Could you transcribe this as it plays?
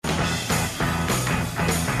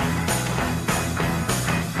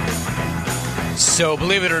So,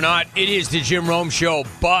 believe it or not, it is the Jim Rome Show,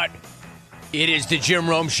 but it is the Jim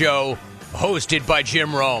Rome Show hosted by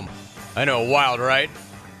Jim Rome. I know, wild, right?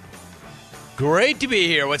 Great to be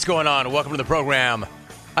here. What's going on? Welcome to the program.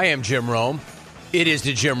 I am Jim Rome. It is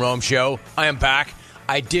the Jim Rome Show. I am back.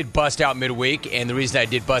 I did bust out midweek, and the reason I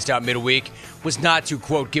did bust out midweek was not to,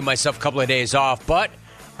 quote, give myself a couple of days off, but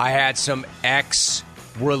I had some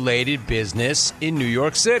X-related business in New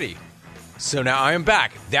York City. So now I am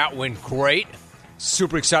back. That went great.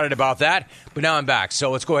 Super excited about that, but now I'm back.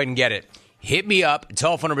 So let's go ahead and get it. Hit me up.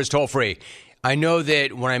 Telephone number is toll free. I know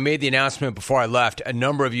that when I made the announcement before I left, a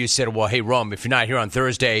number of you said, well, hey, Rome, if you're not here on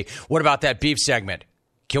Thursday, what about that beef segment?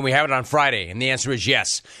 Can we have it on Friday? And the answer is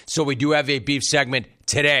yes. So we do have a beef segment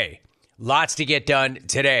today. Lots to get done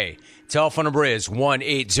today. Telephone number is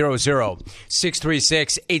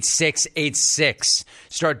 1-800-636-8686.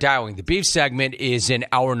 Start dialing. The beef segment is in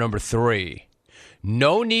hour number 3.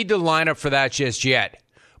 No need to line up for that just yet.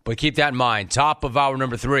 But keep that in mind. Top of hour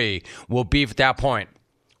number 3 will beef at that point.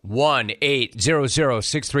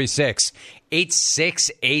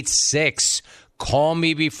 1-800-636-8686. Call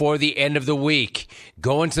me before the end of the week.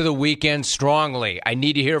 Go into the weekend strongly. I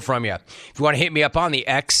need to hear from you. If you want to hit me up on the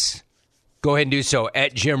X, go ahead and do so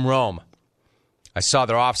at Jim Rome. I saw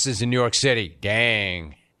their offices in New York City.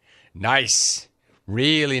 Dang. Nice.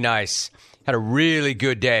 Really nice. Had a really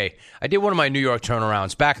good day. I did one of my New York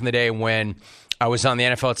turnarounds back in the day when I was on the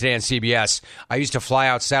NFL Today on CBS. I used to fly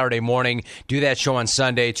out Saturday morning, do that show on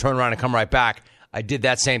Sunday, turn around and come right back. I did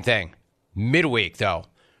that same thing. Midweek, though.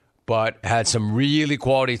 But had some really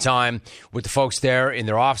quality time with the folks there in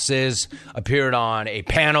their offices. Appeared on a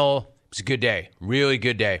panel. It was a good day. Really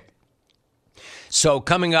good day. So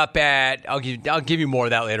coming up at, I'll give you more of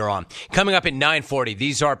that later on. Coming up at 9:40,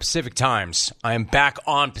 these are Pacific times. I am back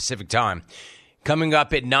on Pacific time. Coming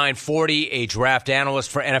up at 9:40, a draft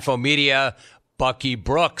analyst for NFL Media, Bucky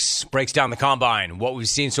Brooks, breaks down the combine, what we've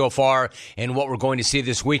seen so far and what we're going to see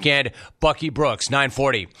this weekend. Bucky Brooks,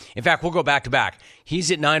 9:40. In fact, we'll go back to back.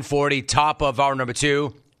 He's at 9:40, top of hour number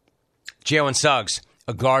 2. Jalen Suggs,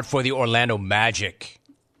 a guard for the Orlando Magic.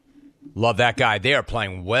 Love that guy. They are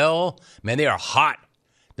playing well. Man, they are hot.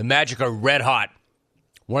 The Magic are red hot.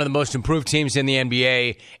 One of the most improved teams in the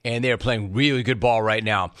NBA, and they are playing really good ball right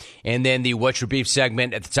now. And then the What's Your Beef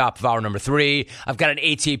segment at the top of hour number 3. I've got an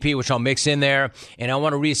ATP, which I'll mix in there. And I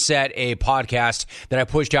want to reset a podcast that I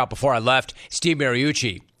pushed out before I left. Steve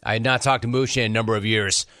Mariucci. I had not talked to Mooch in a number of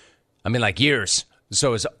years. I mean, like years.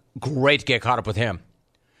 So it's great to get caught up with him.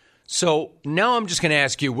 So now I'm just going to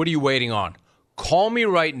ask you, what are you waiting on? Call me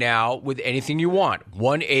right now with anything you want.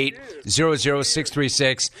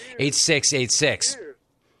 1-800-636-8686.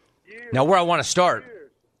 Now, where I want to start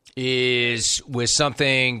is with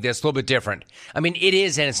something that's a little bit different. I mean, it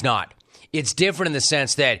is and it's not. It's different in the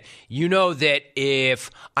sense that you know that if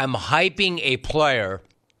I'm hyping a player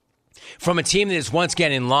from a team that is once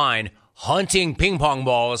again in line, hunting ping pong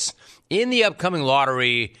balls in the upcoming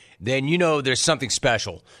lottery, then you know there's something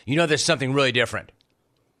special. You know there's something really different.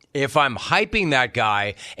 If I'm hyping that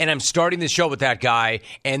guy and I'm starting the show with that guy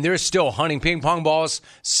and they're still hunting ping pong balls,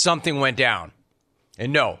 something went down.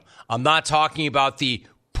 And no, I'm not talking about the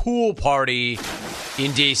pool party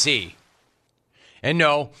in D.C. And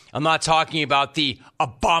no, I'm not talking about the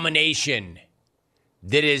abomination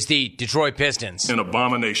that is the Detroit Pistons. An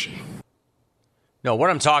abomination. No, what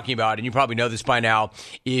I'm talking about, and you probably know this by now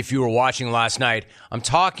if you were watching last night, I'm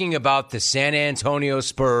talking about the San Antonio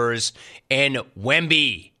Spurs and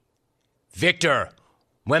Wemby. Victor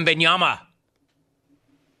Wembanyama.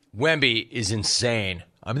 Wemby is insane.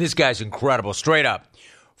 I mean, this guy's incredible, straight up.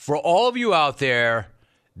 For all of you out there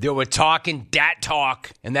that were talking dat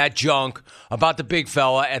talk and that junk about the big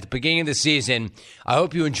fella at the beginning of the season, I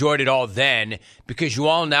hope you enjoyed it all then, because you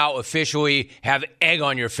all now officially have egg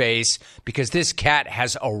on your face because this cat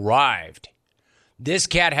has arrived. This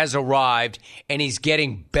cat has arrived, and he's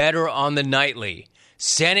getting better on the nightly.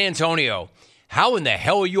 San Antonio, how in the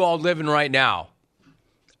hell are you all living right now?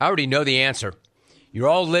 I already know the answer. You're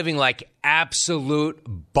all living like absolute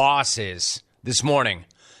bosses this morning.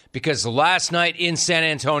 Because last night in San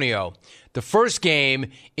Antonio, the first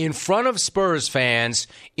game in front of Spurs fans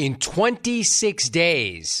in 26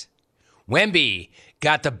 days, Wemby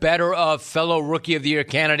got the better of fellow Rookie of the Year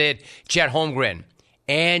candidate Chet Holmgren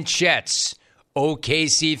and Chet's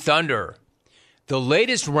OKC Thunder. The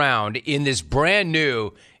latest round in this brand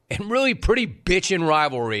new and really pretty bitchin'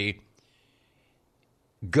 rivalry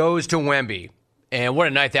goes to Wemby. And what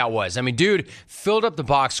a night that was. I mean, dude filled up the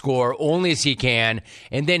box score only as he can,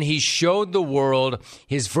 and then he showed the world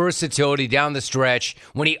his versatility down the stretch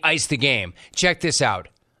when he iced the game. Check this out.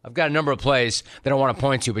 I've got a number of plays that I want to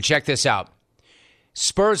point to, but check this out.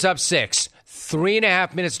 Spurs up 6,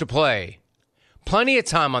 3.5 minutes to play. Plenty of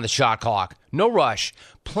time on the shot clock. No rush.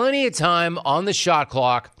 Plenty of time on the shot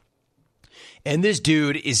clock. And this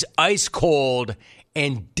dude is ice cold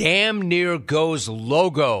and damn near goes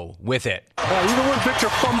logo with it. Even when Victor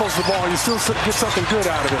fumbles the ball, you still get something good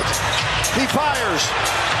out of it. He fires.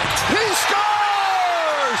 He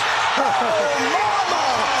scores! Oh, mama!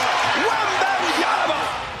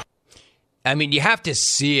 Wemby! I mean, you have to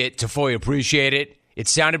see it to fully appreciate it. It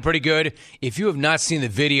sounded pretty good. If you have not seen the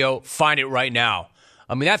video, find it right now.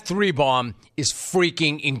 I mean, that 3-bomb is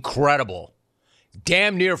freaking incredible.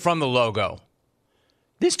 Damn near from the logo.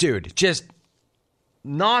 This dude just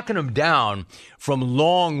knocking him down from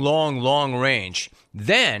long range.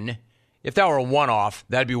 Then, if that were a one-off,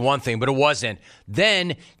 that'd be one thing, but it wasn't.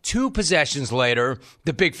 Then, 2 possessions later,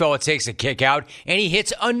 the big fella takes a kick out, and he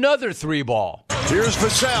hits another 3-ball. Here's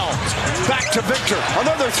Vassell. Back to Victor.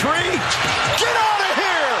 Another 3. Get out of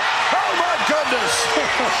here! Oh, my goodness!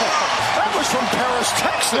 That was from Paris,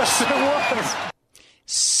 Texas. Yes, it was.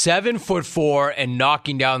 7'4" and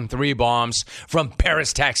knocking down 3 bombs from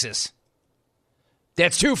Paris, Texas.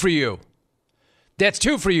 That's 2 for you. That's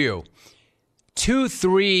 2 for you. 2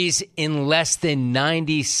 threes in less than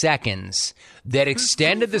 90 seconds that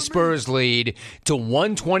extended the Spurs lead to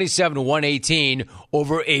 127-118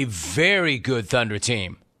 over a very good Thunder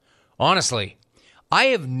team. Honestly, I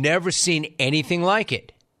have never seen anything like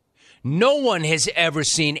it. No one has ever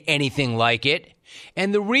seen anything like it.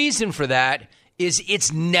 And the reason for that is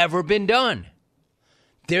it's never been done.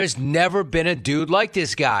 There's never been a dude like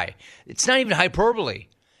this guy. It's not even hyperbole.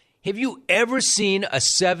 Have you ever seen a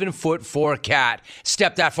 7'4" cat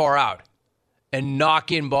step that far out and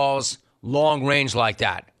knock in balls long range like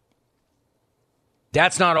that?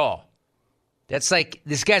 That's not all. That's like,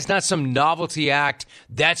 this guy's not some novelty act.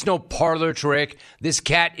 That's no parlor trick. This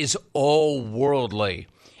cat is all worldly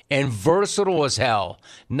and versatile as hell.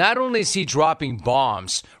 Not only is he dropping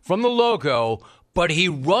bombs from the logo, but he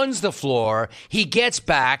runs the floor, he gets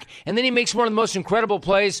back, and then he makes one of the most incredible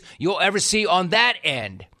plays you'll ever see on that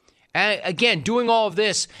end. And again, doing all of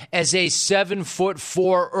this as a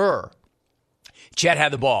 7'4". Chet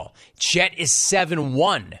had the ball. Chet is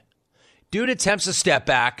 7'1". Dude attempts a step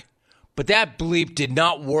back, but that bleep did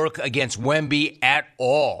not work against Wemby at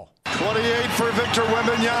all. 28 for Victor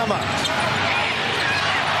Wembanyama.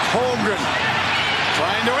 Holmgren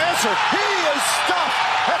trying to answer. He is stuffed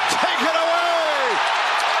and taken away.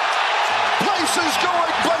 Places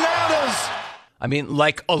going bananas. I mean,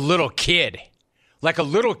 like a little kid. Like a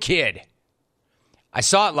little kid. I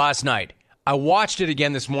saw it last night. I watched it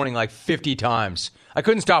again this morning like 50 times. I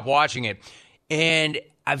couldn't stop watching it. And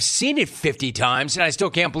I've seen it 50 times, and I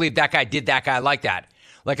still can't believe that guy did that guy like that.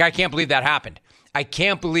 Like, I can't believe that happened. I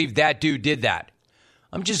can't believe that dude did that.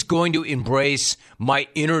 I'm just going to embrace my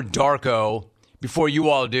inner Darko before you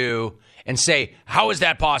all do and say, how is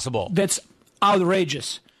that possible? That's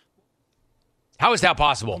outrageous. How is that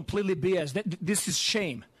possible? Completely BS. This is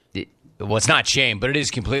shame. Well, it's not shame, but it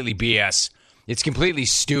is completely BS. It's completely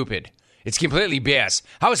stupid. It's completely BS.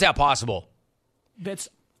 How is that possible? That's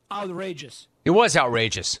outrageous. It was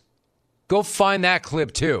outrageous. Go find that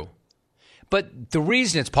clip, too. But the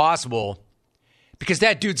reason it's possible, because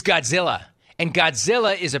that dude's Godzilla. And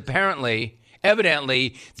Godzilla is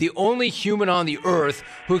evidently, the only human on the earth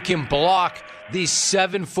who can block the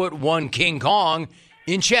 7'1" King Kong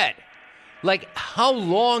in Chet. Like, how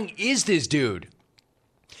long is this dude?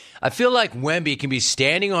 I feel like Wemby can be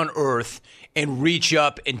standing on Earth and reach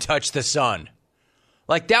up and touch the sun.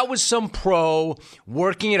 Like, that was some pro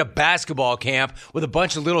working at a basketball camp with a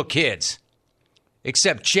bunch of little kids.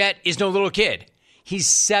 Except Chet is no little kid. He's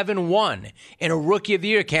 7'1" and a Rookie of the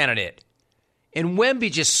Year candidate. And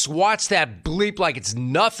Wemby just swats that bleep like it's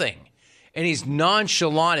nothing. And he's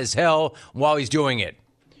nonchalant as hell while he's doing it.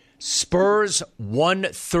 Spurs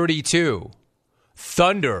 132.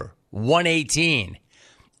 Thunder 118.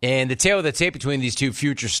 And the tale of the tape between these two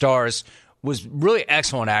future stars was really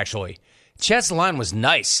excellent, actually. Chet's line was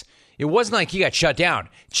nice. It wasn't like he got shut down.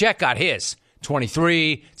 Chet got his.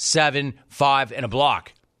 23, 7, 5, and a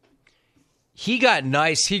block. He got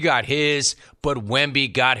nice, he got his, but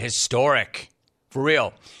Wemby got historic. For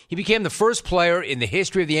real. He became the first player in the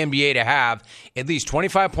history of the NBA to have at least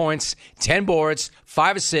 25 points, 10 boards,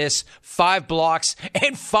 5 assists, 5 blocks,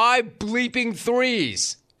 and 5 bleeping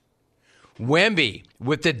threes. Wemby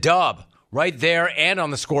with the dub right there and on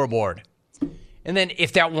the scoreboard. And then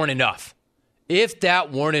if that weren't enough, If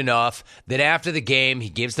that weren't enough, that after the game, he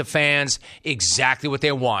gives the fans exactly what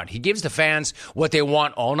they want. He gives the fans what they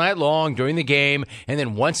want all night long during the game, and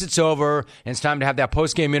then once it's over and it's time to have that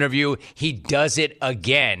post-game interview, he does it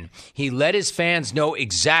again. He let his fans know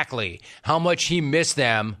exactly how much he missed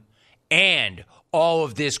them and all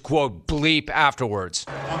of this, quote, bleep afterwards.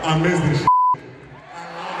 I miss this shit.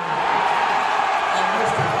 I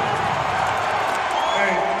missed it.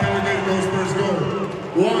 Hey, can we get those first goal?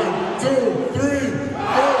 1, 2, 3,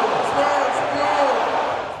 go, Spurs, go!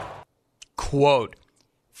 Quote,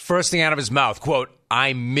 first thing out of his mouth, quote,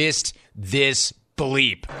 I missed this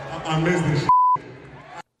bleep. I miss this shit.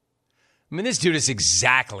 I mean, this dude is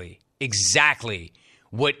exactly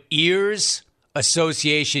what Ears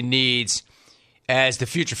Association needs as the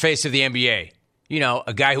future face of the NBA. You know,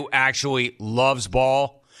 a guy who actually loves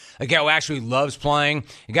ball, a guy who actually loves playing,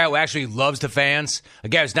 a guy who actually loves the fans, a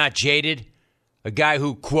guy who's not jaded, a guy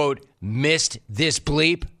who, quote, missed this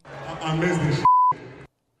bleep. I miss this shit.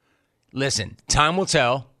 Listen, time will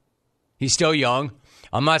tell. He's still young.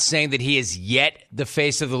 I'm not saying that he is yet the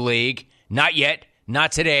face of the league. Not yet.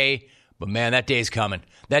 Not today. But, man, that day is coming.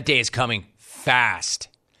 That day is coming fast.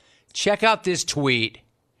 Check out this tweet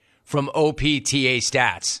from OPTA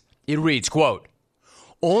Stats. It reads, quote,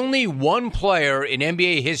 only one player in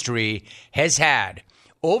NBA history has had,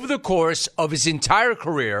 over the course of his entire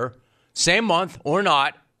career, same month or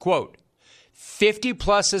not, quote,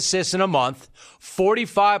 50-plus assists in a month,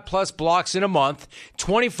 45-plus blocks in a month,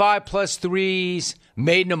 25-plus threes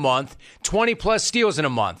made in a month, 20-plus steals in a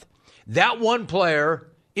month. That one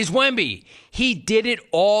player is Wemby. He did it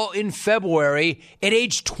all in February at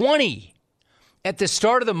age 20. At the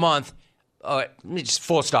start of the month, just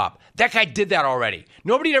full stop. That guy did that already.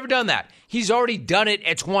 Nobody had ever done that. He's already done it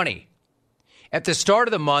at 20. At the start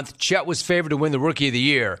of the month, Chet was favored to win the Rookie of the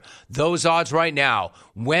Year. Those odds right now,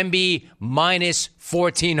 Wemby minus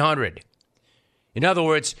 1,400. In other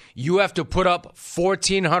words, you have to put up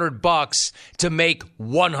 $1,400 to make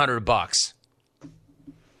 $100.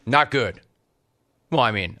 Not good. Well,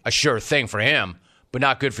 I mean, a sure thing for him, but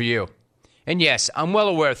not good for you. And yes, I'm well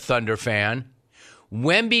aware, Thunder fan,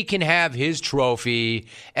 Wemby can have his trophy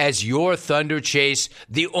as your Thunder chase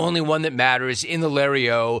the only one that matters in the Larry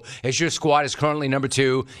O, as your squad is currently number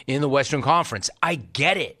 2 in the Western Conference. I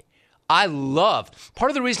get it. Part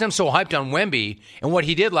of the reason I'm so hyped on Wemby and what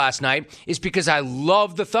he did last night is because I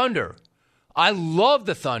love the Thunder. I love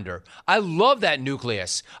the Thunder. I love that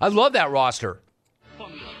nucleus. I love that roster.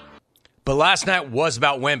 But last night was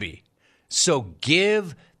about Wemby. So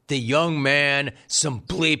give the young man some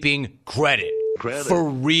bleeping credit. For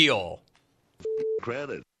real.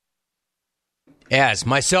 Credit. As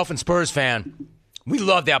myself and Spurs fan, we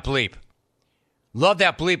love that bleep. Love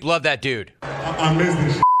that bleep, love that dude. I miss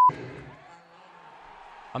this shit.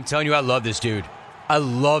 I'm telling you, I love this dude. I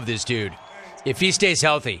love this dude. If he stays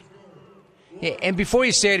healthy. Hey, and before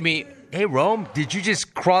you say to me, hey, Rome, did you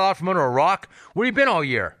just crawl out from under a rock? Where you been all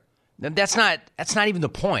year? That's not even the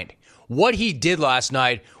point. What he did last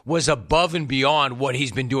night was above and beyond what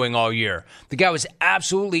he's been doing all year. The guy was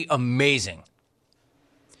absolutely amazing.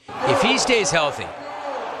 If he stays healthy,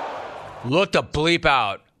 look to bleep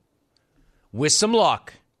out, with some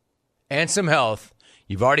luck and some health,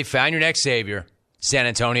 you've already found your next savior, San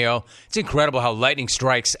Antonio. It's incredible how lightning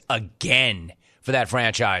strikes again for that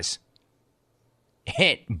franchise.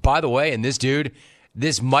 And by the way, and this dude,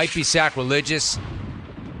 this might be sacrilegious.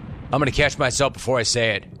 I'm going to catch myself before I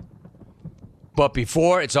say it. But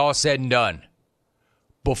before it's all said and done,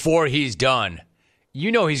 before he's done, you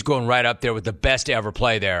know he's going right up there with the best to ever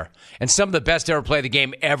play there. And some of the best to ever play the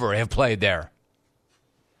game ever have played there.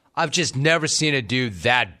 I've just never seen a dude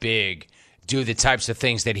that big do the types of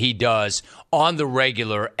things that he does on the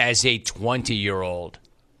regular as a 20-year-old.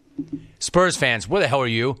 Spurs fans, where the hell are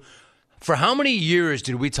you? For how many years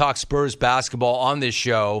did we talk Spurs basketball on this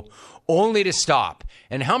show only to stop?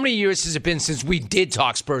 And how many years has it been since we did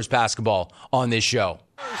talk Spurs basketball on this show?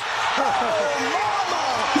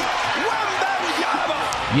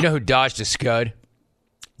 You know who dodged a scud?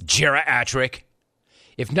 Geriatric.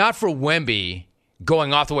 If not for Wemby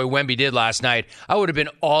going off the way Wemby did last night, I would have been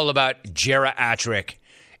all about geriatric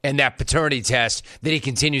and that paternity test that he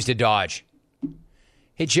continues to dodge.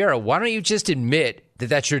 Hey, Jera, why don't you just admit that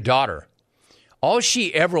that's your daughter? All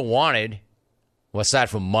she ever wanted, well, aside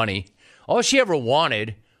from money, all she ever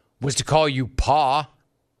wanted was to call you Pa.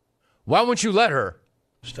 Why won't you let her?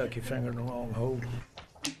 Stuck your finger in the wrong hole.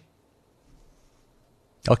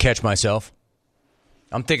 I'll catch myself.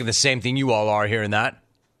 I'm thinking the same thing you all are hearing that.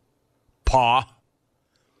 Pa.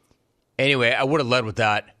 Anyway, I would have led with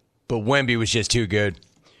that, but Wemby was just too good.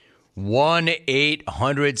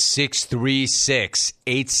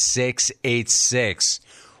 1-800-636-8686.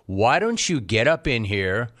 Why don't you get up in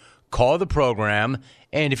here, call the program,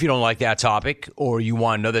 and if you don't like that topic or you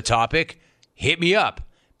want another topic, hit me up.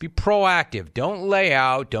 Be proactive. Don't lay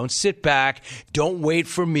out. Don't sit back. Don't wait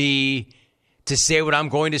for me to say what I'm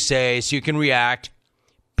going to say so you can react.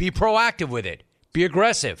 Be proactive with it. Be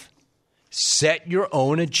aggressive. Set your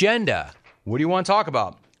own agenda. What do you want to talk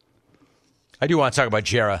about? I do want to talk about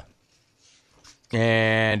Jera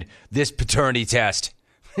and this paternity test.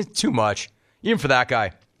 Too much, even for that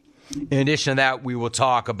guy. In addition to that, we will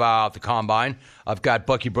talk about the Combine. I've got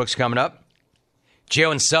Bucky Brooks coming up.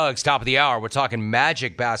 Jalen Suggs, top of the hour. We're talking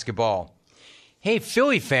Magic basketball. Hey,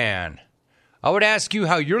 Philly fan, I would ask you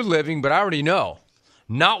how you're living, but I already know.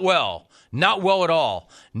 Not well. Not well at all.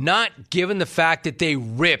 Not given the fact that they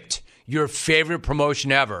ripped your favorite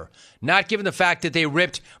promotion ever. Not given the fact that they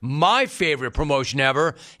ripped my favorite promotion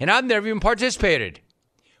ever, and I've never even participated.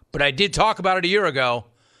 But I did talk about it a year ago.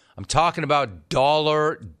 I'm talking about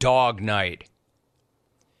Dollar Dog Night.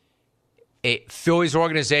 A Phillies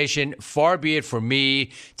organization, far be it for me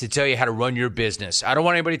to tell you how to run your business. I don't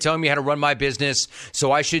want anybody telling me how to run my business,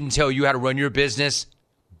 so I shouldn't tell you how to run your business.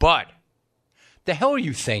 But the hell are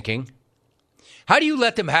you thinking? How do you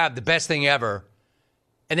let them have the best thing ever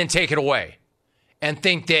and then take it away and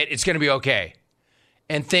think that it's going to be okay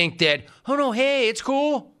and think that, oh, no, hey, it's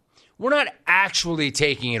cool? We're not actually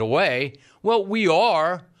taking it away. Well, we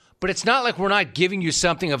are, but it's not like we're not giving you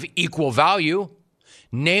something of equal value,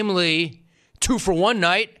 namely 2-for-1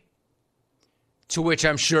 night, to which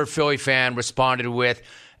I'm sure Philly fan responded with,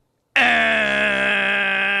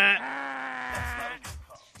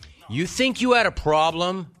 You think you had a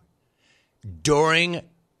problem during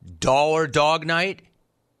Dollar Dog Night?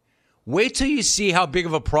 Wait till you see how big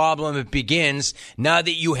of a problem it begins now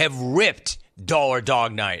that you have ripped Dollar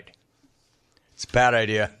Dog Night. It's a bad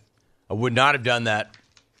idea. I would not have done that.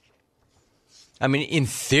 I mean, in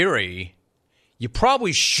theory, you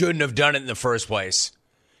probably shouldn't have done it in the first place.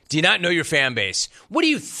 Do you not know your fan base? What do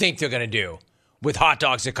you think they're going to do with hot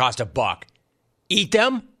dogs that cost $1? Eat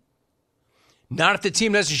them? Not if the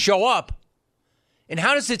team doesn't show up. And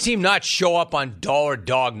how does the team not show up on Dollar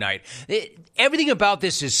Dog Night? Everything about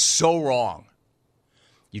this is so wrong.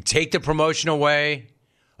 You take the promotion away,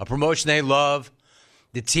 a promotion they love.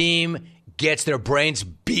 The team gets their brains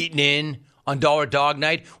beaten in on Dollar Dog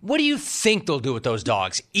Night. What do you think they'll do with those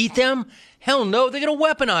dogs? Eat them? Hell no, they're going to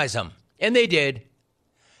weaponize them. And they did.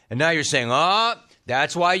 And now you're saying,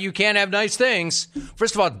 that's why you can't have nice things.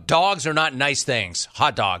 First of all, dogs are not nice things.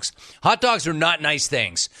 Hot dogs. Hot dogs are not nice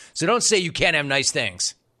things. So don't say you can't have nice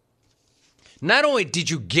things. Not only did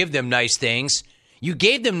you give them nice things, you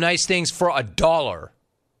gave them nice things for $1.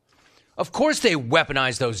 Of course they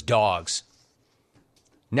weaponize those dogs.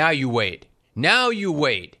 Now you wait. Now you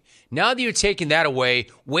wait. Now that you're taking that away,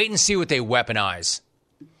 wait and see what they weaponize.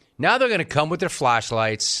 Now they're going to come with their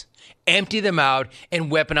flashlights, empty them out,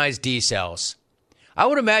 and weaponize D-cells. I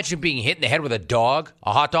would imagine being hit in the head with a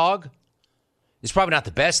hot dog, is probably not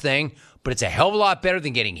the best thing, but it's a hell of a lot better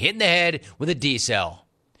than getting hit in the head with a D-cell.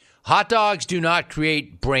 Hot dogs do not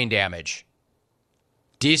create brain damage.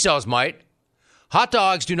 D-cells might. Hot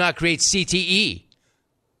dogs do not create CTE.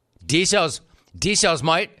 D-cells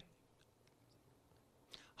might.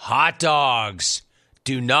 Hot dogs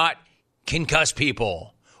do not concuss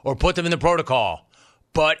people or put them in the protocol,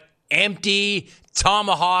 but empty,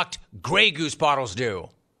 tomahawked Grey Goose bottles do.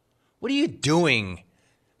 What are you doing,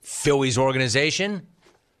 Phillies organization?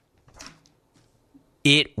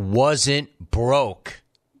 It wasn't broke.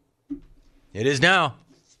 It is now.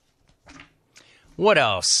 What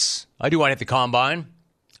else? I do want to hit the Combine.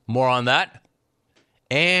 More on that.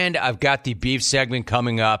 And I've got the beef segment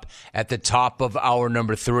coming up at the top of hour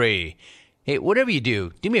number 3. Hey, whatever you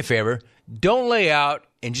do me a favor. Don't lay out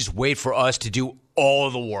and just wait for us to do all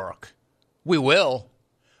of the work. We will.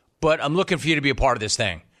 But I'm looking for you to be a part of this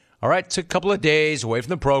thing. All right, it's a couple of days away from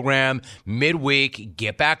the program, midweek.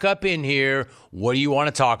 Get back up in here. What do you want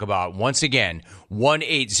to talk about? Once again,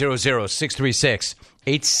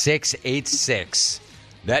 1-800-636-8686.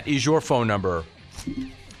 That is your phone number.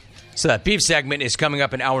 So that beef segment is coming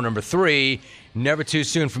up in hour number 3. Never too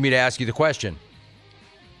soon for me to ask you the question.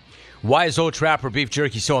 Why is Old Trapper beef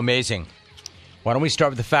jerky so amazing? Why don't we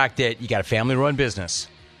start with the fact that you got a family-run business.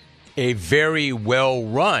 A very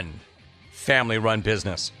well-run family-run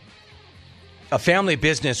business. A family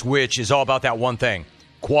business which is all about that one thing,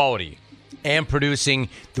 quality, and producing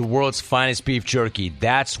the world's finest beef jerky.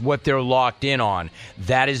 That's what they're locked in on.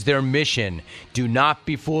 That is their mission. Do not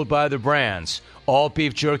be fooled by other brands. All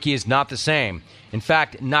beef jerky is not the same. In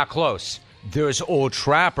fact, not close. there's Old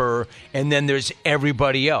Trapper, and then there's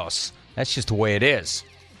everybody else. That's just the way it is.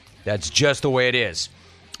 That's just the way it is.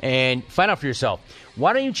 And find out for yourself.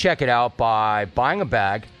 Why don't you check it out by buying a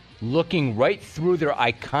bag, looking right through their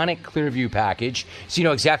iconic Clearview package so you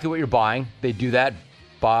know exactly what you're buying. They do that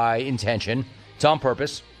by intention. It's on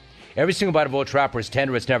purpose. Every single bite of Old Trapper is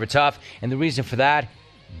tender, it's never tough. And the reason for that,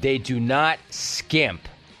 they do not skimp.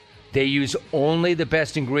 They use only the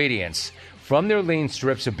best ingredients. From their lean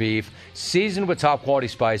strips of beef, seasoned with top-quality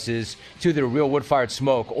spices, to their real wood-fired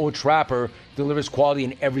smoke, Old Trapper delivers quality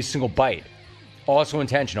in every single bite. Also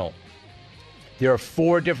intentional. There are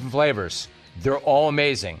 4 different flavors. They're all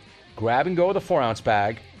amazing. Grab and go with a 4-ounce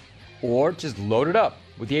bag, or just load it up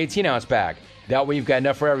with the 18-ounce bag. That way you've got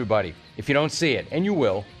enough for everybody. If you don't see it, and you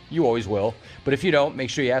will, you always will, but if you don't, make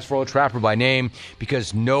sure you ask for Old Trapper by name,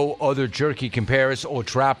 because no other jerky compares. Old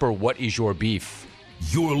Trapper, what is your beef?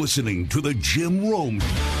 You're listening to the Jim Rome.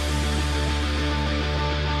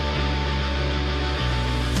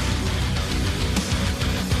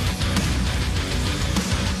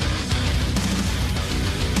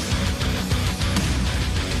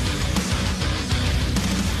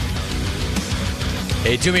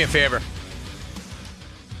 Hey, do me a favor.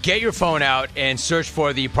 Get your phone out and search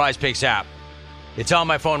for the Prize Picks app. It's on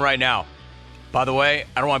my phone right now. By the way,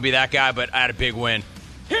 I don't want to be that guy, but I had a big win.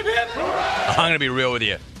 Hip, hip. I'm going to be real with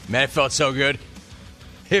you. Man, it felt so good.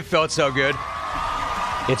 It felt so good.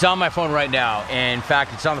 It's on my phone right now. And in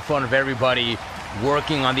fact, it's on the phone of everybody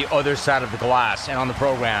working on the other side of the glass and on the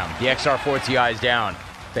program. The XR4 Ti is down.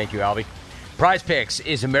 Thank you, Albie. Prize Picks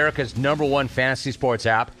is America's #1 fantasy sports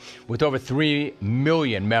app with over 3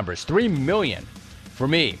 million members. 3 million for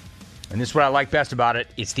me. And this is what I like best about it.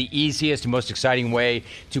 It's the easiest and most exciting way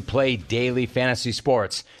to play daily fantasy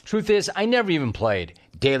sports. Truth is, I never even played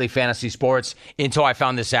daily fantasy sports until I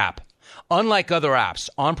found this app. Unlike other apps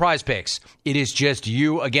on Prize Picks, it is just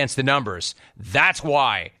you against the numbers. That's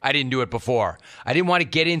why I didn't do it before. I didn't want to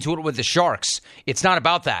get into it with the Sharks. It's not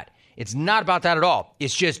about that. It's not about that at all.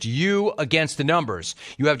 It's just you against the numbers.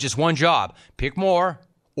 You have just one job. Pick more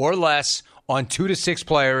or less on 2 to 6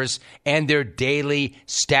 players and their daily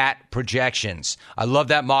stat projections. I love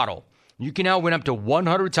that model. You can now win up to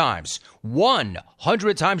 100 times.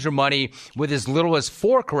 100 times your money with as little as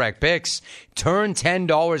 4 correct picks. Turn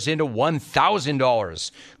 $10 into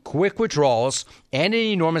 $1,000. Quick withdrawals and an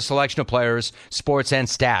enormous selection of players, sports, and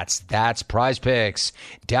stats. That's Prize Picks.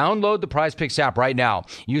 Download the Prize Picks app right now.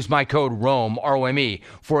 Use my code ROME, R-O-M-E,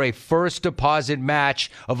 for a first deposit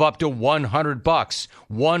match of up to $100.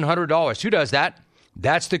 $100. Who does that?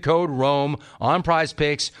 That's the code ROME on Prize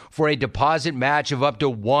Picks for a deposit match of up to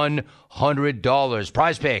 $100.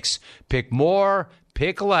 Prize Picks. Pick more,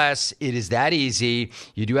 pick less. It is that easy.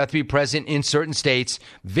 You do have to be present in certain states.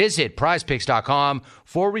 Visit prizepicks.com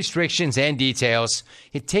for restrictions and details.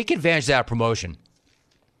 Hey, take advantage of that promotion.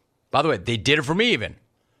 By the way, they did it for me even.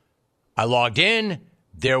 I logged in.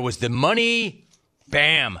 There was the money.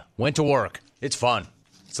 Bam. Went to work. It's fun.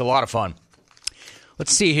 It's a lot of fun.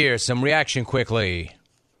 Let's see here. Some reaction quickly.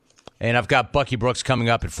 And I've got Bucky Brooks coming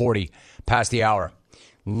up at 40 past the hour.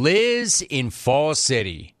 Liz in Fall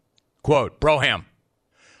City. Quote, Broham,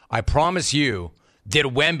 I promise you that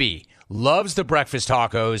Wemby loves the breakfast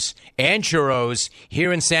tacos and churros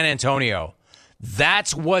here in San Antonio.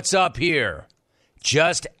 That's what's up here.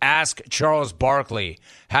 Just ask Charles Barkley.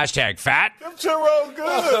 Hashtag fat. Them churros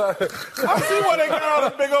good. I see why they got all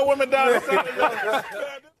the big old women down in San Antonio.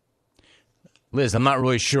 Liz, I'm not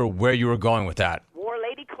really sure where you were going with that. War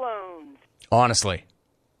Lady clones. Honestly.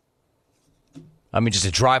 I mean, just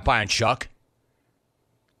a drive-by on Chuck.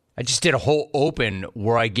 I just did a whole open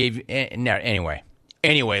where I gave... Anyway,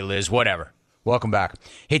 Liz, whatever. Welcome back.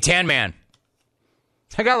 Hey, Tan Man.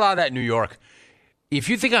 I got a lot of that in New York. If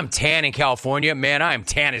you think I'm tan in California, man, I am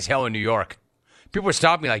tan as hell in New York. People are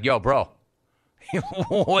stopping me like, yo, bro,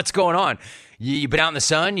 what's going on? You been out in the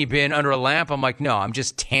sun? You been under a lamp? I'm like, no, I'm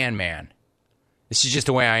just Tan Man. This is just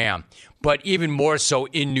the way I am. But even more so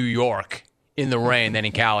in New York, in the rain, than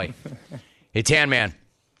in Cali. Hey, Tan Man,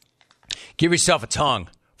 give yourself a tongue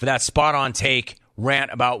for that spot-on take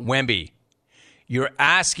rant about Wemby. You're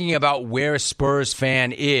asking about where Spurs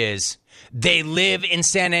fan is. They live in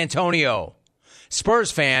San Antonio.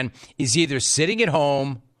 Spurs fan is either sitting at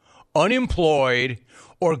home, unemployed,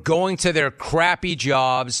 or going to their crappy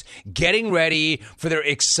jobs, getting ready for their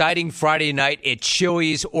exciting Friday night at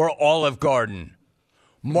Chili's or Olive Garden.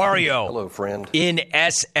 Mario, hello, friend. In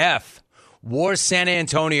SF, war San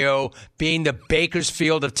Antonio being the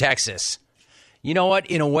Bakersfield of Texas. You know what?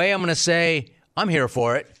 In a way, I'm going to say I'm here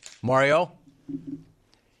for it, Mario.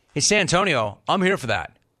 Hey, San Antonio, I'm here for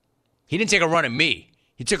that. He didn't take a run at me.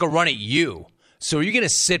 He took a run at you. So are you going to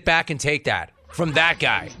sit back and take that from that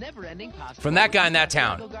guy? From that guy in that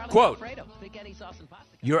town. Quote,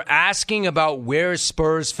 you're asking about where a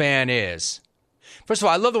Spurs fan is. First of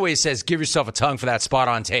all, I love the way he says, give yourself a tongue for that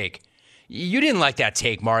spot-on take. You didn't like that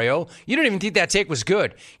take, Mario. You don't even think that take was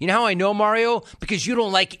good. You know how I know, Mario? Because you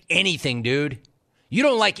don't like anything, dude. You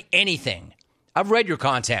don't like anything. I've read your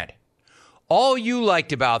content. All you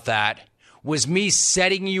liked about that was me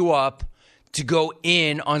setting you up to go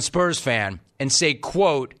in on Spurs fan and say,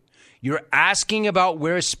 quote, you're asking about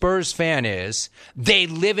where a Spurs fan is. They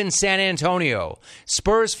live in San Antonio.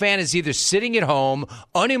 Spurs fan is either sitting at home,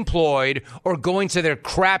 unemployed, or going to their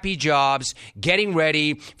crappy jobs, getting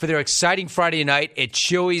ready for their exciting Friday night at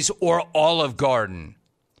Chili's or Olive Garden.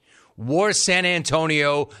 War San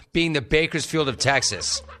Antonio being the Bakersfield of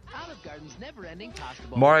Texas.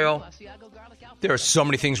 Mario, there are so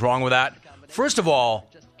many things wrong with that. First of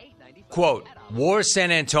all, quote, War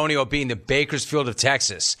San Antonio being the Bakersfield of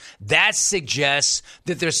Texas. That suggests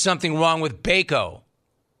that there's something wrong with Baco.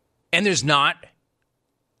 And there's not.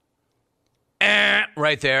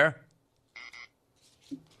 Right there.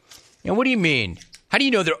 And what do you mean? How do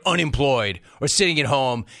you know they're unemployed or sitting at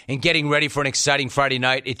home and getting ready for an exciting Friday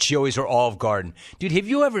night at Chili's or Olive Garden? Dude, have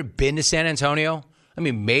you ever been to San Antonio? I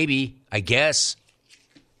mean, maybe, I guess.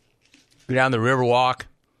 Go down the Riverwalk.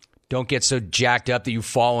 Don't get so jacked up that you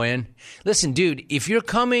fall in. Listen, dude, if you're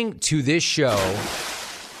coming to this show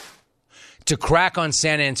to crack on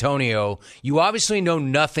San Antonio, you obviously know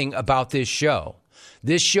nothing about this show.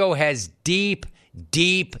 This show has deep,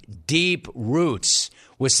 deep, deep roots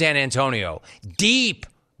with San Antonio. Deep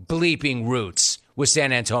bleeping roots with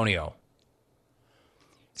San Antonio.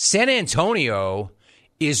 San Antonio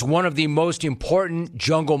is one of the most important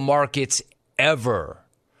jungle markets ever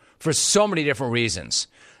for so many different reasons.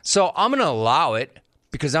 So I'm going to allow it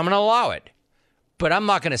because I'm going to allow it. But I'm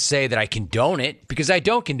not going to say that I condone it because I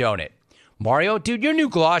don't condone it. Mario, dude, your new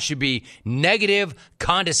gloss should be negative,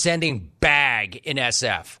 condescending bag in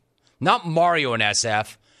SF. Not Mario in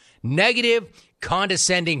SF. Negative,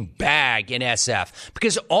 condescending bag in SF.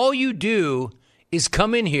 Because all you do is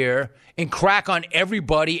come in here and crack on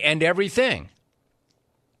everybody and everything.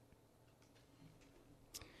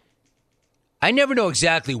 I never know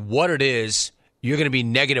exactly what it is you're going to be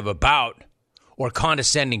negative about or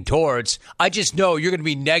condescending towards. I just know you're going to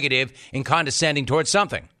be negative and condescending towards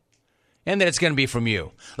something. And that it's going to be from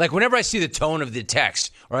you. Like whenever I see the tone of the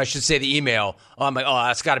text, or I should say the email, I'm like, oh,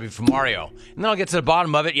 that's got to be from Mario. And then I'll get to the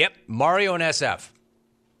bottom of it. Yep, Mario and SF.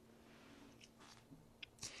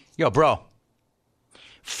 Yo, bro.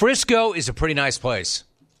 Frisco is a pretty nice place.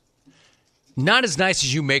 Not as nice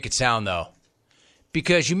as you make it sound, though.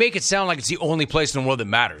 Because you make it sound like it's the only place in the world that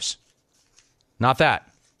matters. Not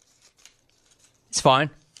that. It's fine.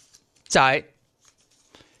 It's all right.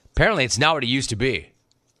 Apparently, it's not what it used to be.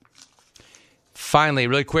 Finally,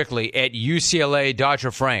 really quickly, at UCLA, Dr.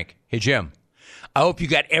 Frank. Hey, Jim. I hope you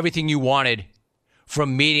got everything you wanted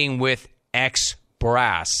from meeting with X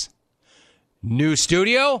Brass. New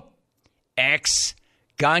studio? X.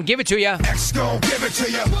 Gonna give it to you. X gon' give it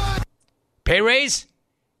to you. Pay raise?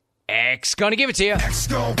 X gonna give it to you. X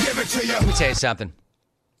gon' give it to you. Let me tell you something.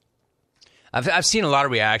 I've seen a lot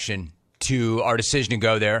of reaction to our decision to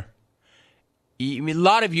go there. I mean, a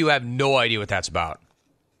lot of you have no idea what that's about.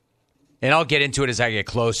 And I'll get into it as I get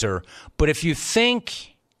closer. But if you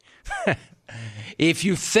think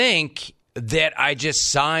that I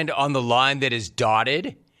just signed on the line that is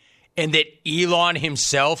dotted and that Elon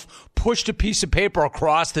himself pushed a piece of paper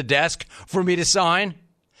across the desk for me to sign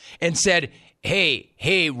and said,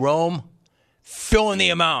 hey, Rome, fill in the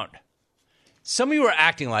amount. Some of you are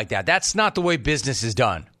acting like that. That's not the way business is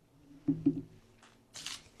done.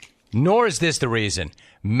 Nor is this the reason.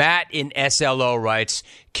 Matt in SLO writes,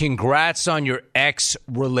 congrats on your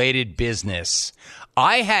X-related business.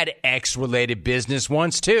 I had X-related business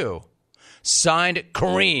once, too. Signed,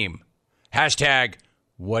 Kareem. Hashtag,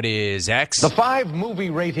 what is X? The 5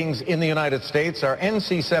 movie ratings in the United States are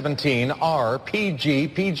NC-17, R, PG,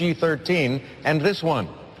 PG-13, and this one.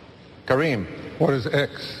 Kareem. What is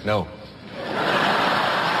X? No.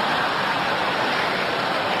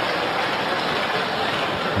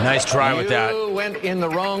 Nice try with that. You went in the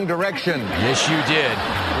wrong direction. Yes, you did.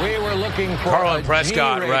 We were looking for Carlin a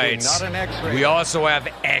Prescott G rating, writes, not an X rating. we also have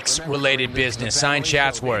X-related business. Signed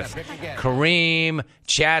Chatsworth. Kareem,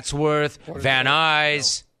 Chatsworth, Van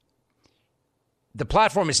Nuys. The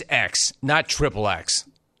platform is X, not triple X.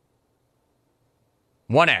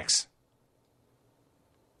 1X.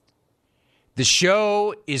 The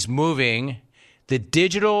show is moving The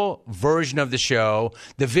digital version of the show,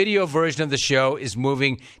 the video version of the show is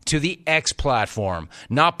moving to the X platform,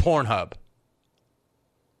 not Pornhub.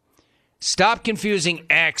 Stop confusing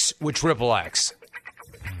X with Triple X.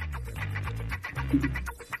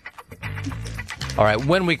 All right,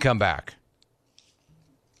 when we come back,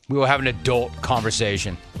 we will have an adult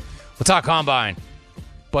conversation. We'll talk Combine.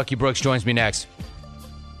 Bucky Brooks joins me next.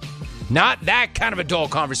 Not that kind of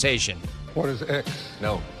adult conversation. What is X?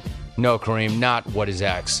 No. No, Kareem, not what is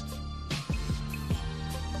X.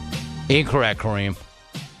 Incorrect, Kareem.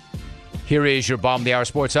 Here is your Bottom of the Hour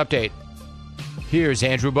Sports Update. Here's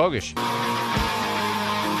Andrew Bogish.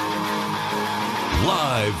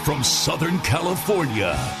 Live from Southern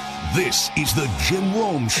California, this is the Jim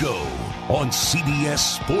Rome Show on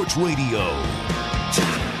CBS Sports Radio.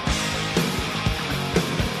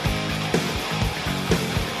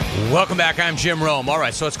 Welcome back. I'm Jim Rome. All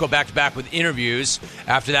right, so let's go back to back with interviews.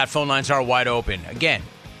 After that, phone lines are wide open. Again,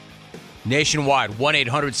 nationwide,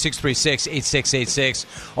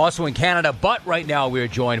 1-800-636-8686. Also in Canada, but right now we are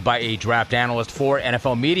joined by a draft analyst for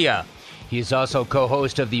NFL Media. He is also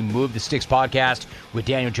co-host of the Move the Sticks podcast with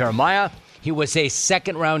Daniel Jeremiah. He was a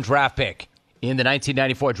second-round draft pick in the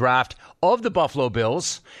 1994 draft of the Buffalo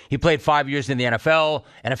Bills. He played 5 years in the NFL.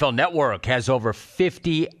 NFL Network has over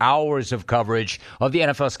 50 hours of coverage of the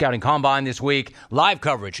NFL Scouting Combine this week. Live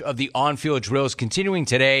coverage of the on-field drills continuing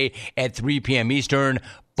today at 3 p.m. Eastern.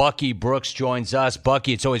 Bucky Brooks joins us.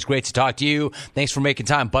 Bucky, it's always great to talk to you. Thanks for making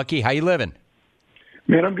time. Bucky, how you living?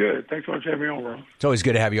 Man, I'm good. Thanks so much for having me on, bro. It's always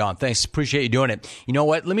good to have you on. Thanks. Appreciate you doing it. You know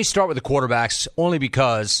what? Let me start with the quarterbacks, only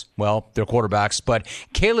because, well, they're quarterbacks. But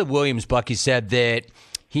Caleb Williams, Bucky, said that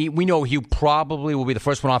we know he probably will be the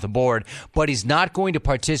first one off the board, but he's not going to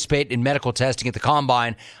participate in medical testing at the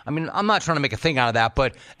Combine. I mean, I'm not trying to make a thing out of that,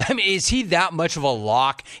 but I mean, is he that much of a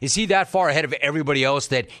lock? Is he that far ahead of everybody else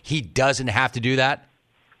that he doesn't have to do that?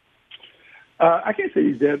 I can't say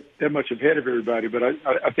he's that much ahead of everybody, but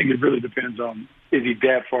I think it really depends on, is he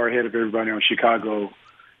that far ahead of everybody on Chicago's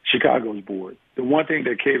board. The one thing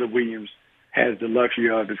that Caleb Williams has the luxury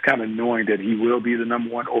of is kind of knowing that he will be the number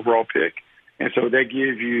one overall pick. And so that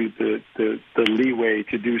gives you the leeway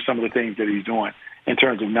to do some of the things that he's doing in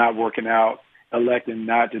terms of not working out, electing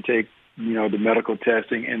not to take, the medical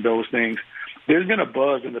testing and those things. There's been a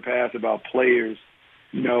buzz in the past about players,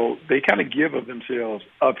 they kind of give of themselves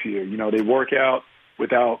up here. They work out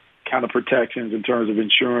without kind of protections in terms of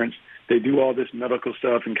insurance. They do all this medical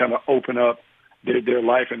stuff and kind of open up their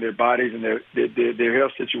life and their bodies and their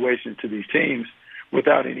health situation to these teams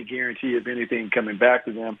without any guarantee of anything coming back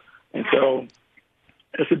to them. And so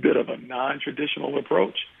it's a bit of a non-traditional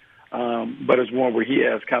approach, but it's one where he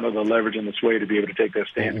has kind of the leverage and the sway to be able to take that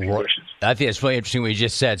stand in questions. I think it's really interesting what you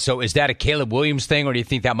just said. So is that a Caleb Williams thing, or do you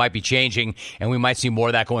think that might be changing and we might see more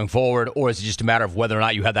of that going forward, or is it just a matter of whether or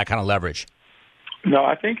not you have that kind of leverage? No,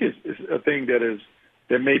 I think it's a thing that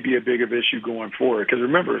may be a bigger issue going forward. Because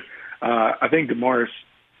remember, I think DeMaurice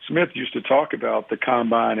Smith used to talk about the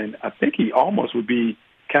Combine, and I think he almost would be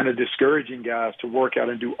kind of discouraging guys to work out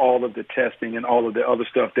and do all of the testing and all of the other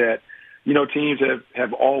stuff that, teams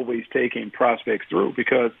have always taken prospects through,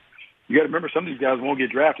 because you got to remember, some of these guys won't get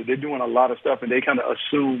drafted. They're doing a lot of stuff, and they kind of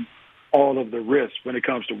assume all of the risks when it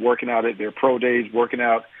comes to working out at their pro days, working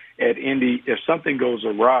out at Indy. If something goes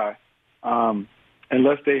awry,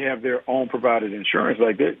 unless they have their own provided insurance,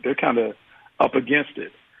 like they're kind of up against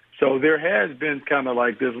it. So there has been kind of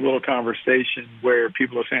like this little conversation where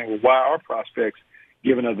people are saying, well, why are prospects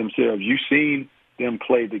giving of themselves? You've seen them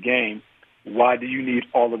play the game. Why do you need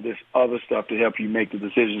all of this other stuff to help you make the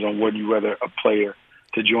decisions on whether you rather a player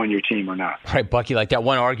to join your team or not? Right, Bucky, like that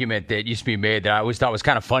one argument that used to be made that I always thought was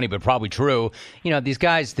kind of funny but probably true. These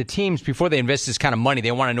guys, the teams, before they invest this kind of money,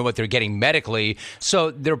 they want to know what they're getting medically. So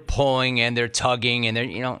they're pulling and they're tugging and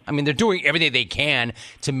they're doing everything they can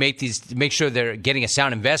to make sure they're getting a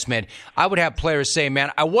sound investment. I would have players say, man,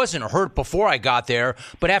 I wasn't hurt before I got there,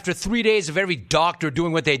 but after 3 days of every doctor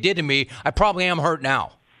doing what they did to me, I probably am hurt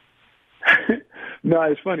now. No,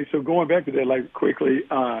 it's funny. So going back to that, like quickly,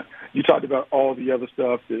 you talked about all the other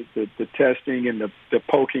stuff, the testing and the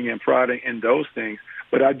poking and prodding and those things.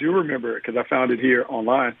 But I do remember, because I found it here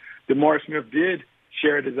online, DeMaurice Smith did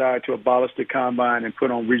share a desire to abolish the Combine and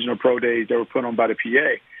put on regional pro days that were put on by the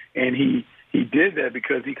PA. And he did that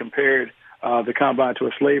because he compared the Combine to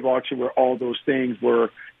a slave auction where all those things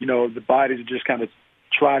were, the bodies are just kind of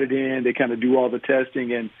trotted in. They kind of do all the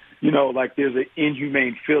testing and, like there's an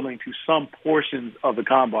inhumane feeling to some portions of the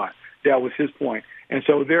Combine. That was his point. And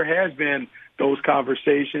so there has been those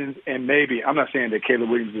conversations, and maybe, I'm not saying that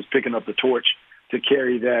Caleb Williams is picking up the torch to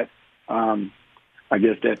carry that,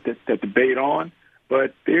 that debate on,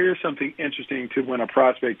 But there is something interesting to when a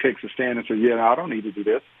prospect takes a stand and says, yeah, no, I don't need to do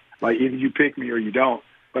this. Like, either you pick me or you don't,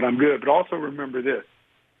 but I'm good. But also remember this.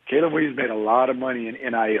 Caleb Williams made a lot of money in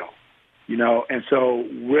NIL, and so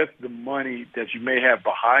with the money that you may have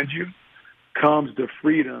behind you comes the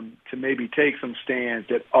freedom to maybe take some stands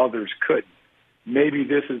that others couldn't. Maybe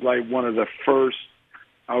this is like one of the first,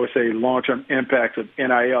 I would say, long-term impacts of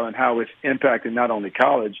NIL and how it's impacting not only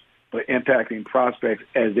college, but impacting prospects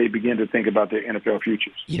as they begin to think about their NFL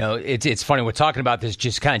futures. It's funny. We're talking about this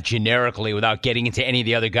just kind of generically without getting into any of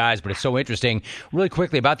the other guys, but it's so interesting. Really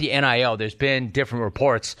quickly about the NIL, there's been different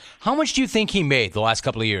reports. How much do you think he made the last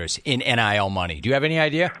couple of years in NIL money? Do you have any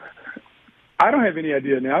idea? I don't have any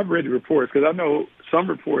idea. Now, I've read the reports because I know some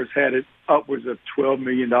reports had it upwards of $12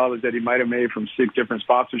 million that he might have made from 6 different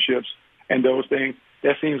sponsorships and those things.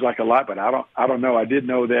 That seems like a lot, but I don't know. I did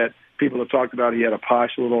know that people have talked about he had a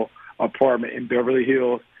posh little apartment in Beverly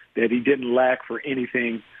Hills, that he didn't lack for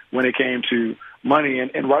anything when it came to money,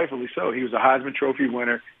 and rightfully so. He was a Heisman Trophy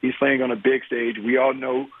winner. He's playing on a big stage. We all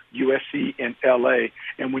know USC and L.A.,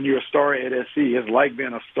 and when you're a star at SC, it's like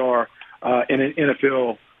being a star in an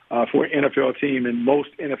NFL for an NFL team in most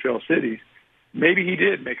NFL cities. Maybe he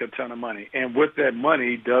did make a ton of money, and with that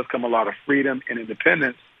money does come a lot of freedom and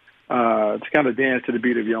independence to kind of dance to the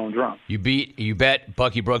beat of your own drum. You bet.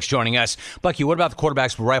 Bucky Brooks joining us. Bucky, what about the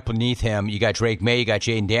quarterbacks right beneath him? You got Drake May, you got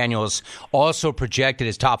Jaden Daniels, also projected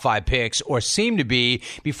as top 5 picks, or seem to be,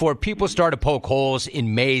 before people start to poke holes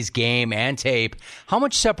in May's game and tape. How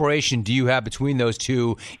much separation do you have between those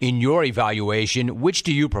two in your evaluation? Which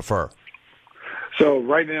do you prefer? So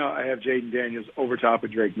right now I have Jaden Daniels over top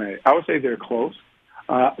of Drake May. I would say they're close.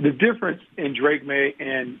 The difference in Drake May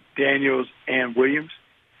and Daniels and Williams,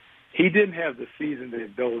 he didn't have the season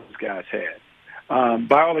that those guys had.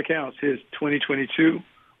 By all accounts, his 2022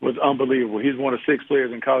 was unbelievable. He's one of 6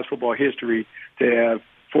 players in college football history to have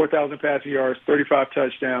 4,000 passing yards, 35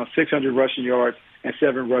 touchdowns, 600 rushing yards, and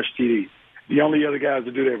 7 rush TDs. The only other guys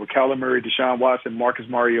to do that were Kyler Murray, Deshaun Watson, Marcus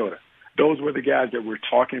Mariota. Those were the guys that we're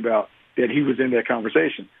talking about that he was in that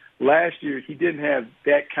conversation. Last year, he didn't have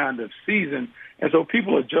that kind of season, and so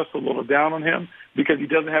people are just a little down on him because he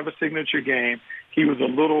doesn't have a signature game. He was a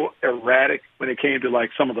little erratic when it came to like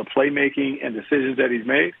some of the playmaking and decisions that he's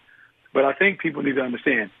made. But I think people need to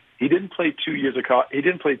understand he didn't play 2 years of he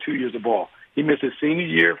didn't play 2 years of ball. He missed his senior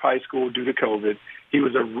year of high school due to COVID. He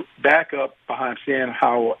was a backup behind Sam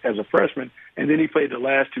Howell as a freshman, and then he played the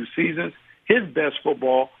last 2 seasons. His best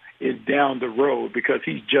football is down the road because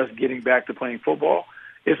he's just getting back to playing football.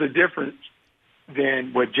 It's a difference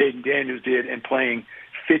than what Jaden Daniels did in playing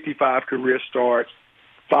 55 career starts,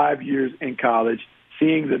 5 years in college,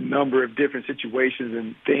 seeing the number of different situations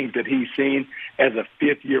and things that he's seen as a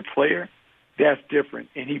fifth-year player. That's different.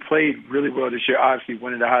 And he played really well this year, obviously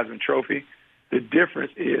winning the Heisman Trophy. The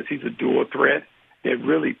difference is he's a dual threat that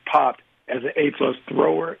really popped as an A-plus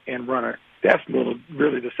thrower and runner. That's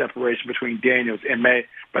really the separation between Daniels and May,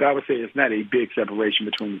 but I would say it's not a big separation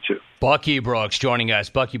between the two. Bucky Brooks joining us.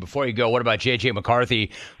 Bucky, before you go, what about J.J. McCarthy,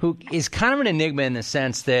 who is kind of an enigma in the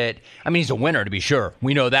sense that, I mean, he's a winner to be sure.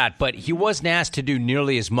 We know that, but he wasn't asked to do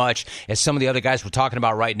nearly as much as some of the other guys we're talking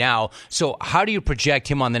about right now. So how do you project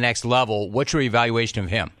him on the next level? What's your evaluation of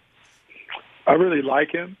him? I really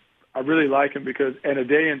like him. Because in a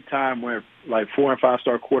day and time where like 4- and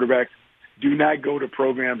 5-star quarterbacks do not go to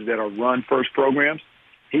programs that are run-first programs,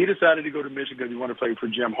 he decided to go to Michigan because he wanted to play for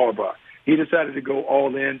Jim Harbaugh. He decided to go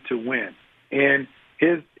all in to win. And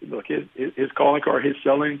his calling card, his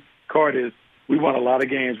selling card is, we won a lot of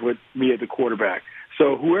games with me as the quarterback.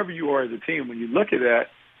 So whoever you are as a team, when you look at that,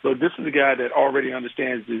 so this is a guy that already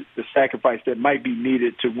understands the sacrifice that might be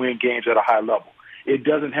needed to win games at a high level. It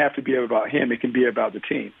doesn't have to be about him. It can be about the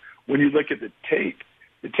team. When you look at the tape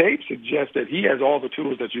suggests that he has all the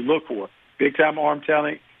tools that you look for. Big-time arm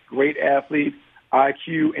talent, great athlete,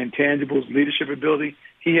 IQ, intangibles, leadership ability.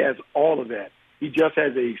 He has all of that. He just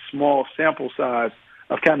has a small sample size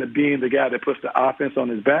of kind of being the guy that puts the offense on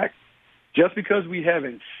his back. Just because we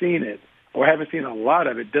haven't seen it or haven't seen a lot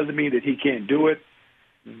of it doesn't mean that he can't do it.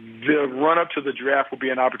 The run-up to the draft will be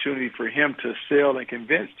an opportunity for him to sell and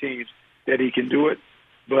convince teams that he can do it.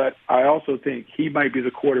 But I also think he might be the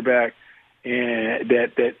quarterback and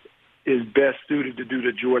that is best suited to do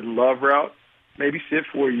the Jordan Love route, maybe sit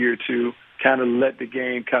for a year or two, kind of let the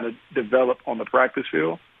game kind of develop on the practice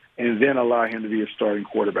field, and then allow him to be a starting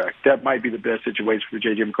quarterback. That might be the best situation for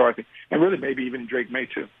J.J. McCarthy, and really maybe even Drake May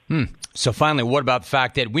too. So finally, what about the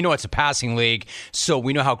fact that we know it's a passing league, so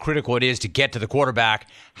we know how critical it is to get to the quarterback.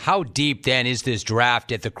 How deep then is this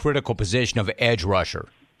draft at the critical position of edge rusher?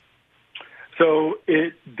 So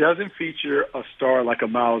it doesn't feature a star like a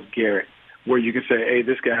Myles Garrett, where you can say, hey,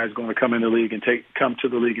 this guy is going to come to the league and take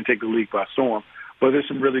the league by storm. But there's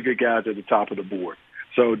some really good guys at the top of the board.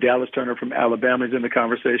 So Dallas Turner from Alabama is in the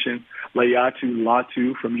conversation. Layatu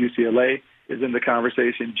Latu from UCLA is in the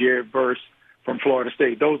conversation. Jared Verse from Florida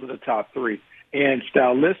State. Those are the top three. And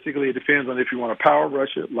stylistically, it depends on if you want a power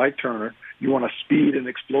rusher like Turner, you want a speed and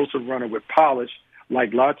explosive runner with polish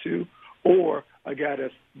like Latu, or a guy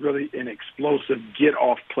that's really an explosive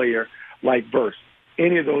get-off player like Verse.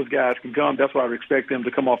 Any of those guys can come. That's why I would expect them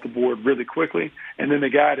to come off the board really quickly. And then the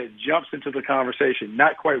guy that jumps into the conversation,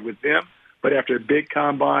 not quite with them, but after a big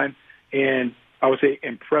combine and I would say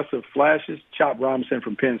impressive flashes, Chop Robinson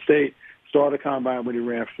from Penn State, started combine when he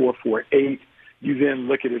ran 4.48. You then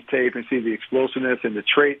look at his tape and see the explosiveness and the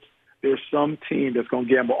traits. There's some team that's going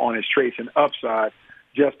to gamble on his traits and upside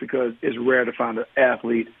just because it's rare to find an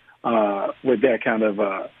athlete with that kind of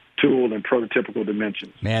tool and prototypical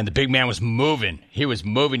dimensions. Man, the big man was moving. He was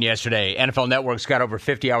moving yesterday. NFL Network's got over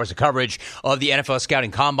 50 hours of coverage of the NFL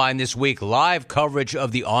Scouting Combine this week. Live coverage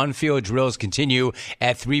of the on-field drills continue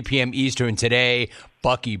at 3 p.m. Eastern today.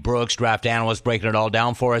 Bucky Brooks, draft analyst, breaking it all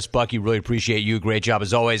down for us. Bucky, really appreciate you. Great job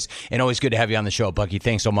as always. And always good to have you on the show, Bucky.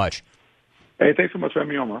 Thanks so much. Hey, thanks so much for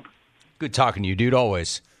having me on, man. Good talking to you, dude,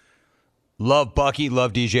 always. Love Bucky,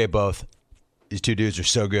 love DJ both. These two dudes are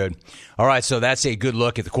so good. All right, so that's a good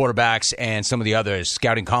look at the quarterbacks and some of the others.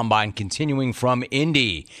 Scouting Combine continuing from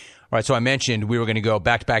Indy. All right, so I mentioned we were going to go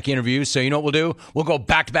back-to-back interviews. So you know what we'll do? We'll go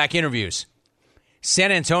back-to-back interviews.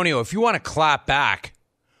 San Antonio, if you want to clap back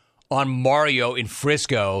on Mario in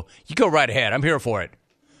Frisco, you go right ahead. I'm here for it.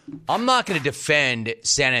 I'm not going to defend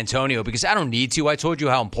San Antonio because I don't need to. I told you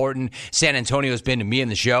how important San Antonio has been to me in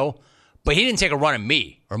the show. But he didn't take a run at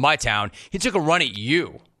me or my town. He took a run at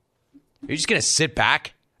you. Are you just going to sit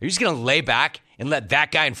back? Are you just going to lay back and let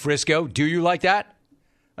that guy in Frisco do you like that?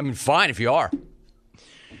 I mean, fine if you are.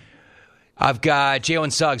 I've got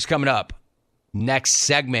Jalen Suggs coming up. Next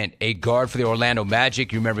segment, a guard for the Orlando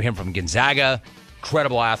Magic. You remember him from Gonzaga.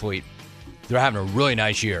 Incredible athlete. They're having a really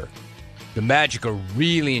nice year. The Magic are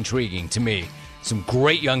really intriguing to me. Some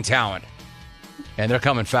great young talent. And they're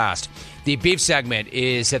coming fast. The beef segment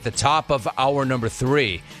is at the top of hour number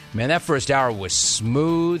 3. Man, that first hour was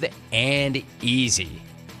smooth and easy.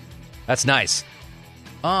 That's nice.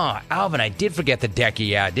 Oh, Alvin, I did forget the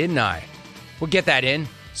Decky ad, didn't I? We'll get that in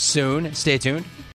soon. Stay tuned.